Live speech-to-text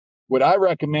What I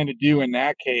recommend to do in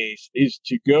that case is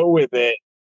to go with it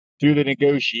through the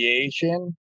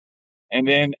negotiation, and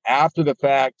then after the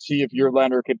fact, see if your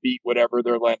lender can beat whatever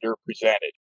their lender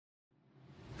presented.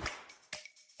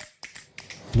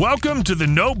 Welcome to the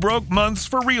No Broke Months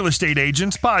for Real Estate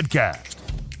Agents podcast.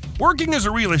 Working as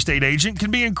a real estate agent can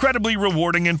be incredibly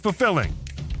rewarding and fulfilling,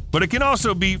 but it can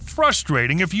also be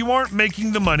frustrating if you aren't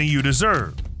making the money you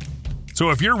deserve. So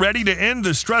if you're ready to end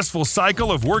the stressful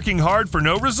cycle of working hard for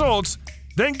no results,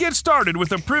 then get started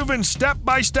with a proven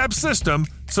step-by-step system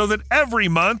so that every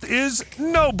month is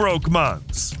no broke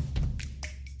months.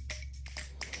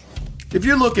 If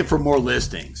you're looking for more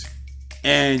listings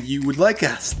and you would like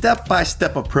a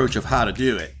step-by-step approach of how to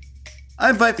do it, I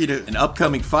invite you to an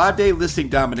upcoming 5-day listing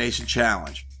domination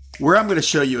challenge where I'm going to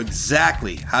show you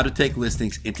exactly how to take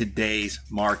listings in today's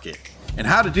market and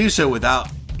how to do so without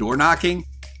door knocking,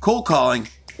 cold calling,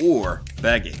 or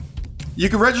begging. You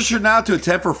can register now to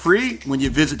attend for free when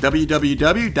you visit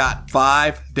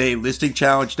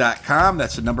www.5daylistingchallenge.com.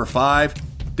 That's the number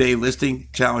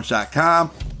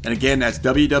 5daylistingchallenge.com. And again, that's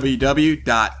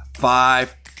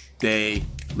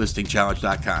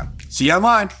www.5daylistingchallenge.com. See you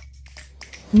online.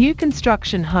 New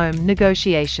construction home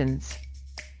negotiations.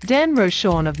 Dan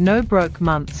Rochon of No Broke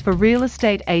Months for Real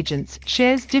Estate Agents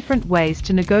shares different ways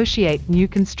to negotiate new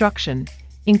construction,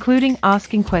 including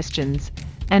asking questions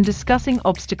and discussing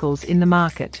obstacles in the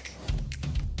market.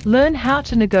 Learn how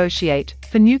to negotiate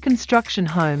for new construction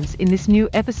homes in this new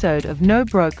episode of No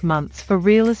Broke Months for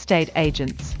Real Estate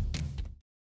Agents.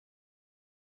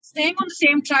 Staying on the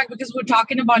same track because we're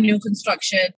talking about new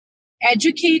construction,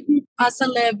 educate us a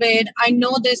little bit. I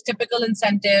know there's typical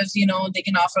incentives, they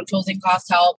can offer closing cost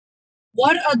help.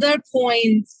 What other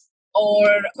points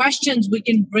or questions we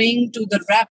can bring to the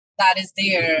rep that is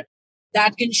there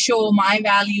that can show my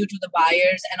value to the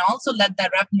buyers and also let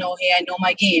that rep know, hey, I know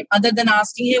my game. Other than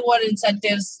asking, hey, what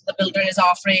incentives the builder is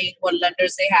offering, what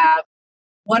lenders they have,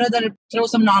 throw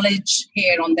some knowledge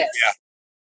here on this. Yeah.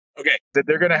 Okay. That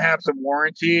they're going to have some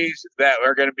warranties that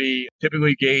are going to be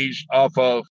typically gauged off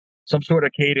of some sort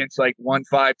of cadence like 1,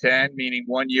 5, 10, meaning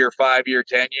 1 year, 5 year,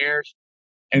 10 years.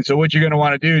 And so what you're going to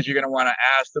want to do is you're going to want to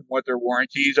ask them what their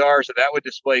warranties are. So that would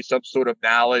display some sort of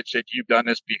knowledge that you've done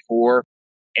this before.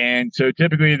 And so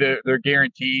typically their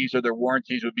guarantees or their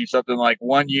warranties would be something like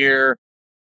 1 year.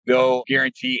 They'll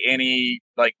guarantee any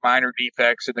like minor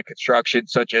defects in the construction,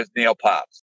 such as nail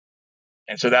pops.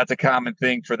 And so that's a common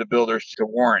thing for the builders to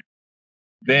warrant.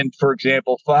 Then, for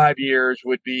example, 5 years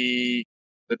would be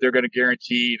that they're going to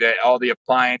guarantee that all the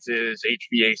appliances,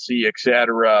 HVAC, et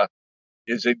cetera,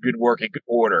 is in good working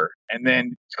order. And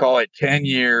then let's call it 10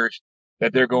 years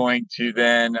that they're going to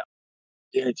then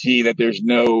guarantee that there's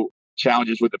no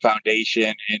challenges with the foundation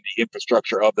and the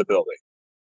infrastructure of the building.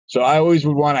 So I always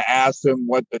would want to ask them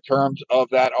what the terms of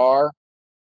that are.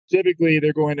 Typically,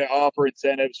 they're going to offer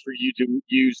incentives for you to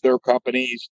use their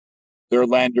companies, their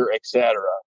lender, et cetera.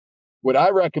 What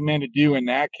I recommend to do in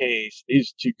that case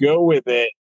is to go with it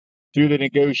through the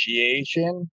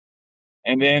negotiation,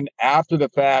 and then after the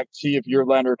fact, see if your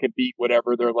lender can beat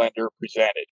whatever their lender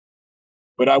presented.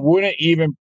 But I wouldn't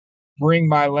even bring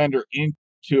my lender into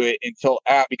it until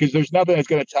after, because there's nothing that's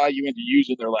going to tie you into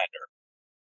using their lender.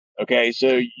 Okay,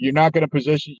 so you're not going to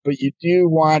position, but you do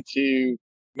want to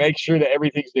make sure that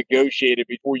everything's negotiated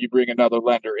before you bring another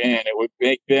lender in. It would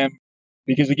make them,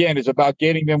 because again, it's about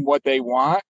getting them what they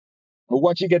want. But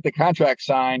once you get the contract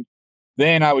signed,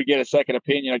 then I would get a second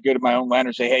opinion. I'd go to my own lender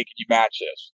and say, hey, can you match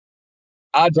this?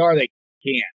 Odds are they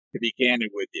can't, to be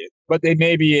candid with you, but they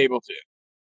may be able to.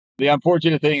 The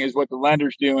unfortunate thing is what the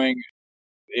lender's doing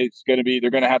is going to be, they're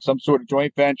going to have some sort of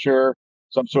joint venture,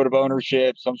 some sort of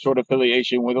ownership, some sort of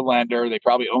affiliation with a lender. They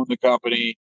probably own the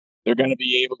company. They're going to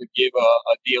be able to give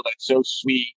a deal that's so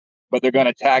sweet, but they're going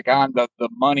to tack on the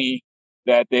money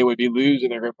that they would be losing.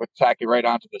 They're going to tack it right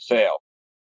onto the sale.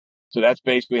 So that's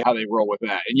basically how they roll with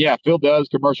that. And yeah, Phil does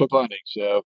commercial funding.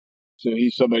 So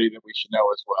he's somebody that we should know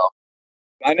as well.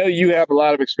 I know you have a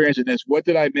lot of experience in this. What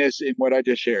did I miss in what I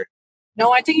just shared?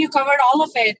 No, I think you covered all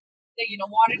of it.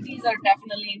 Warranties are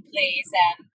definitely in place,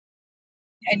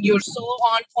 and you're so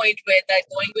on point with that.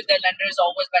 Going with the lender is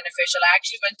always beneficial. I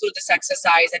actually went through this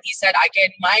exercise, and he said,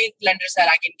 my lender said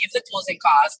I can give the closing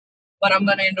cost, but I'm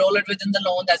going to enroll it within the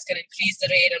loan that's going to increase the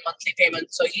rate and monthly payment.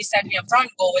 So he said me up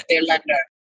front, go with their lender.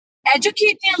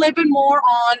 Educate me a little bit more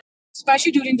on,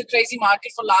 especially during the crazy market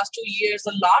for last 2 years,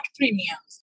 the lot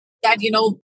premiums that,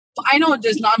 I know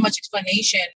there's not much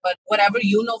explanation, but whatever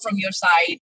you know from your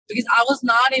side, because I was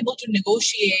not able to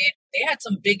negotiate. They had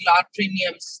some big lot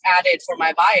premiums added for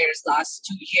my buyers last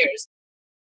 2 years.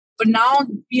 But now,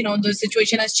 the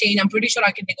situation has changed. I'm pretty sure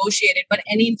I can negotiate it. But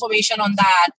any information on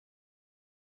that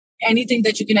anything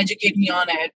that you can educate me on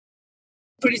it.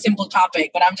 Pretty simple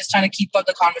topic, but I'm just trying to keep up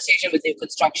the conversation with new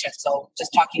construction. So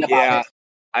just talking about it.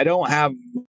 I don't have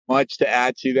much to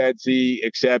add to that, Z,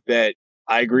 except that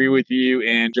I agree with you.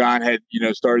 And John had,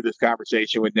 started this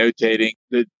conversation with notating.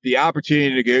 The opportunity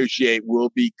to negotiate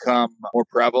will become more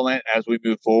prevalent as we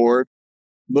move forward.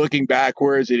 Looking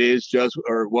backwards, it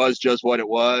was just what it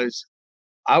was.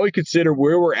 I would consider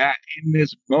where we're at in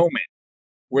this moment,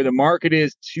 where the market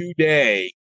is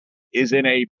today, is in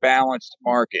a balanced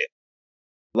market,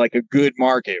 like a good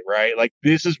market, right? Like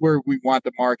this is where we want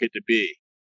the market to be.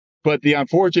 But the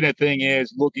unfortunate thing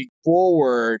is, looking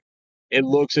forward, it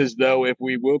looks as though if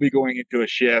we will be going into a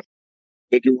shift,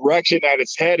 the direction that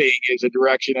it's heading is a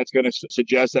direction that's going to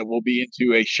suggest that we'll be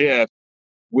into a shift,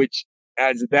 which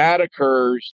as that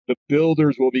occurs, the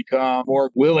builders will become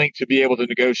more willing to be able to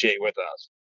negotiate with us.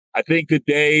 I think the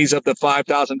days of the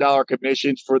 $5,000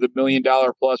 commissions for the $1 million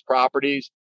plus properties,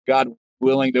 God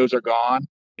willing, those are gone.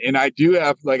 And I do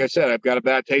have, like I said, I've got a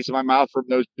bad taste in my mouth from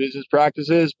those business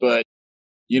practices, but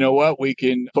you know what? We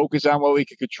can focus on what we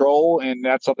can control, and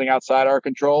that's something outside our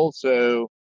control. So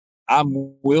I'm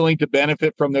willing to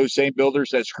benefit from those same builders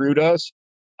that screwed us.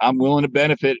 I'm willing to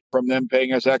benefit from them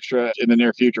paying us extra in the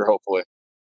near future, hopefully.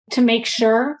 To make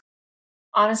sure,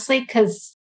 honestly,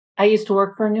 because I used to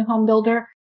work for a new home builder,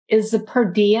 is the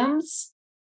per diems.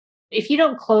 If you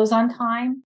don't close on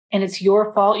time and it's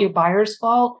your fault, your buyer's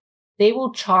fault, they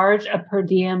will charge a per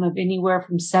diem of anywhere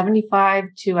from $75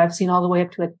 to, I've seen all the way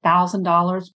up to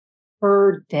 $1,000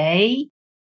 per day.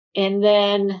 And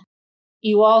then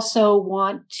you also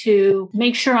want to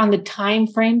make sure on the time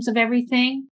frames of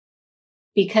everything,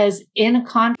 because in a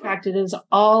contract, it is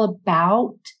all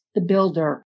about the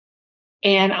builder.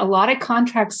 And a lot of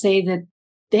contracts say that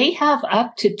they have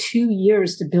up to 2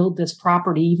 years to build this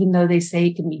property, even though they say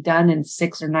it can be done in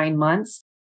 6 or 9 months.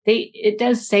 It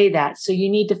does say that. So you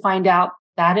need to find out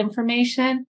that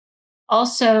information.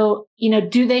 Also,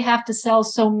 do they have to sell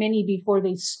so many before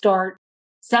they start?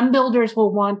 Some builders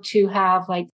will want to have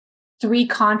like 3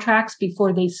 contracts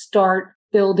before they start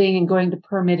building and going to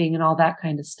permitting and all that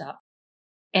kind of stuff.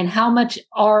 And how much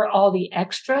are all the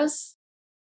extras?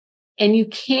 And you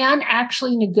can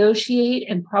actually negotiate,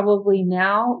 and probably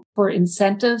now for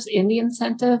incentives, in the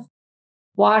incentive,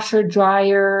 washer,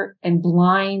 dryer, and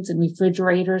blinds and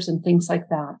refrigerators and things like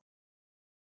that.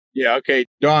 Yeah. Okay.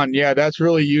 Dawn. Yeah, that's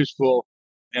really useful.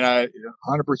 And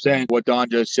 100% what Dawn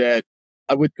just said.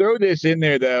 I would throw this in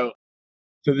there though.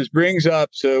 So this brings up,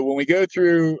 so when we go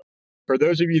through, for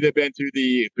those of you that have been through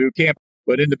the boot camp,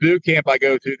 but in the boot camp, I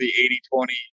go through the 80-20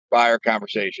 buyer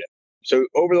conversation. So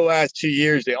over the last 2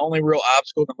 years, the only real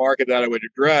obstacle in the market that I would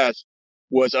address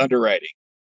was underwriting,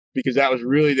 because that was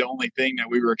really the only thing that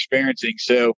we were experiencing.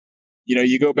 So,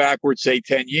 you go backwards, say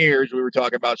 10 years, we were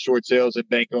talking about short sales and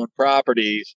bank-owned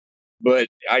properties, but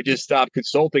I just stopped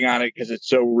consulting on it because it's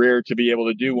so rare to be able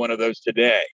to do one of those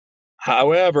today.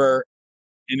 However,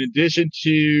 in addition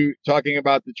to talking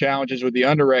about the challenges with the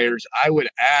underwriters, I would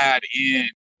add in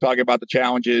talking about the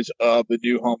challenges of the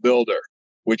new home builder,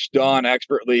 which Dawn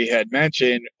expertly had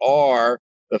mentioned, are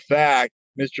the fact,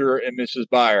 Mr. and Mrs.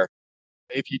 Buyer,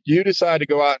 if you do decide to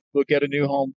go out and look at a new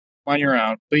home on your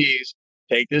own, please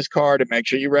take this card and make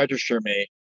sure you register me,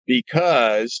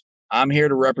 because I'm here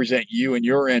to represent you and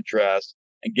your interests.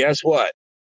 And guess what?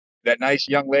 That nice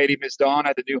young lady, Miss Dawn,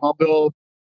 at the new home build,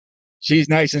 she's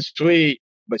nice and sweet,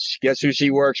 but guess who she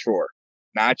works for?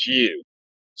 Not you.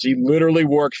 She literally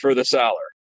works for the seller.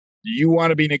 Do you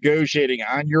want to be negotiating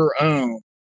on your own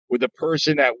with a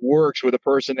person that works with a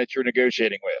person that you're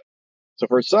negotiating with? So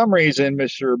for some reason,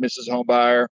 Mr. or Mrs.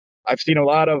 Homebuyer, I've seen a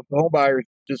lot of homebuyers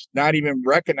just not even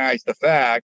recognize the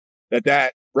fact that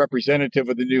that representative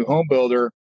of the new home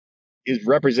builder is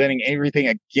representing everything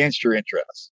against your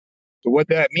interests. So what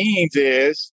that means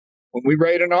is when we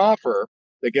write an offer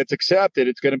that gets accepted,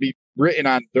 it's going to be written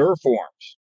on their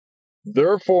forms.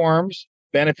 Their forms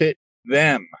benefit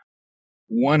them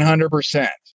 100%.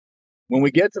 When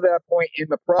we get to that point in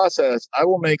the process, I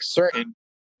will make certain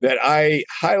that I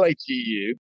highlight to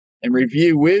you and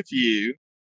review with you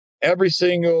every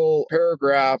single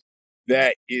paragraph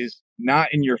that is not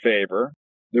in your favor.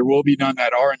 There will be none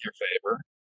that are in your favor.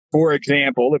 For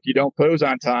example, if you don't close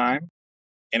on time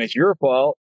and it's your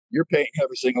fault, you're paying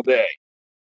every single day.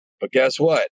 But guess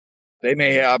what? They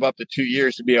may have up to 2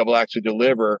 years to be able to actually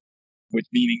deliver, which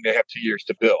meaning they have 2 years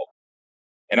to build.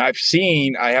 And I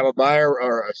have a buyer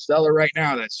or a seller right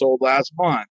now that sold last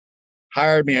month,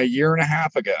 hired me a year and a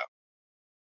half ago,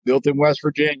 built in West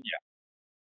Virginia.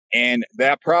 And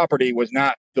that property was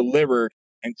not delivered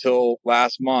until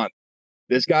last month.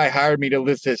 This guy hired me to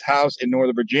list his house in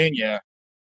Northern Virginia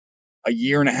a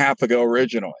year and a half ago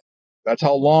originally. That's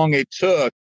how long it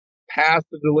took past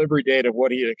the delivery date of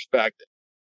what he had expected.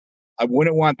 I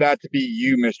wouldn't want that to be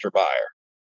you, Mr. Buyer.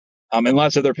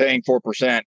 Unless if they're paying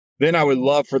 4%, then I would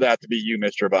love for that to be you,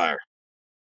 Mr. Buyer.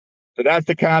 So that's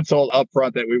the consult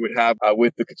upfront that we would have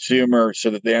with the consumer so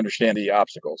that they understand the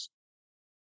obstacles.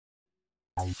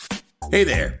 Hey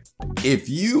there. If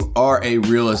you are a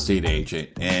real estate agent,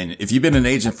 and if you've been an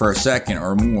agent for a second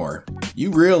or more,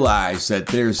 you realize that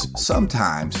there's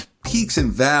sometimes peaks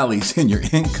and valleys in your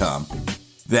income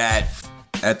that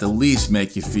at the least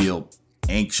make you feel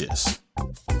anxious.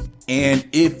 And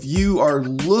if you are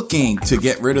looking to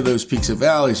get rid of those peaks and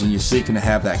valleys and you're seeking to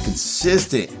have that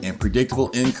consistent and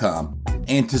predictable income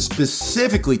and to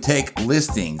specifically take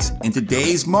listings in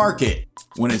today's market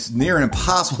when it's near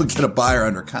impossible to get a buyer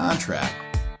under contract,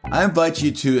 I invite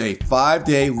you to a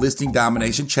 5-day listing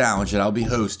domination challenge that I'll be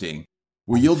hosting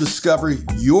where you'll discover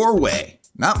your way,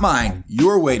 not mine,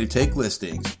 your way to take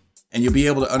listings. And you'll be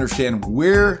able to understand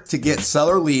where to get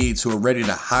seller leads who are ready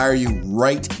to hire you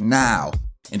right now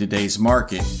in today's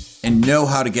market and know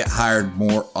how to get hired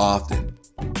more often.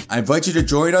 I invite you to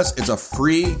join us. It's a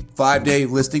free 5-day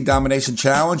listing domination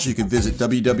challenge. You can visit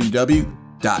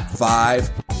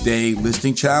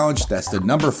www.5daylistingchallenge. That's the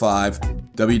number 5,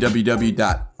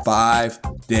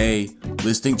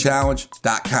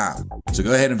 www.5daylistingchallenge.com. So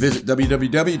go ahead and visit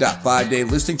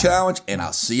www.5daylistingchallenge and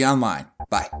I'll see you online.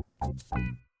 Bye.